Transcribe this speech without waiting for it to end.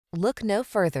Look no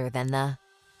further than the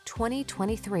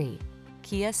 2023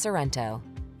 Kia Sorento.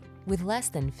 With less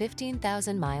than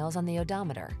 15,000 miles on the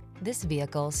odometer, this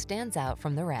vehicle stands out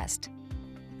from the rest.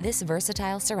 This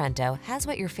versatile Sorento has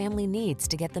what your family needs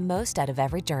to get the most out of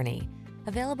every journey.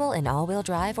 Available in all-wheel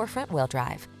drive or front-wheel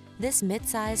drive, this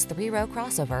midsize 3-row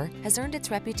crossover has earned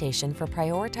its reputation for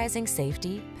prioritizing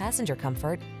safety, passenger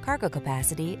comfort, cargo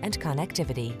capacity, and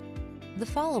connectivity. The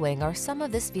following are some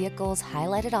of this vehicle's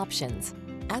highlighted options: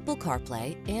 Apple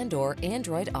CarPlay and/or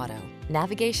Android Auto,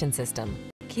 navigation system,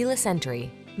 keyless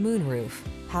entry, moonroof,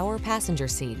 power passenger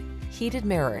seat, heated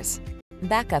mirrors,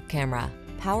 backup camera,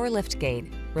 power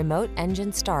liftgate, remote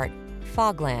engine start,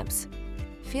 fog lamps.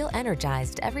 Feel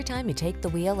energized every time you take the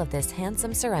wheel of this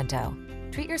handsome Sorento.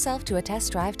 Treat yourself to a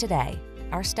test drive today.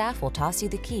 Our staff will toss you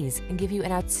the keys and give you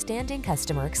an outstanding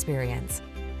customer experience.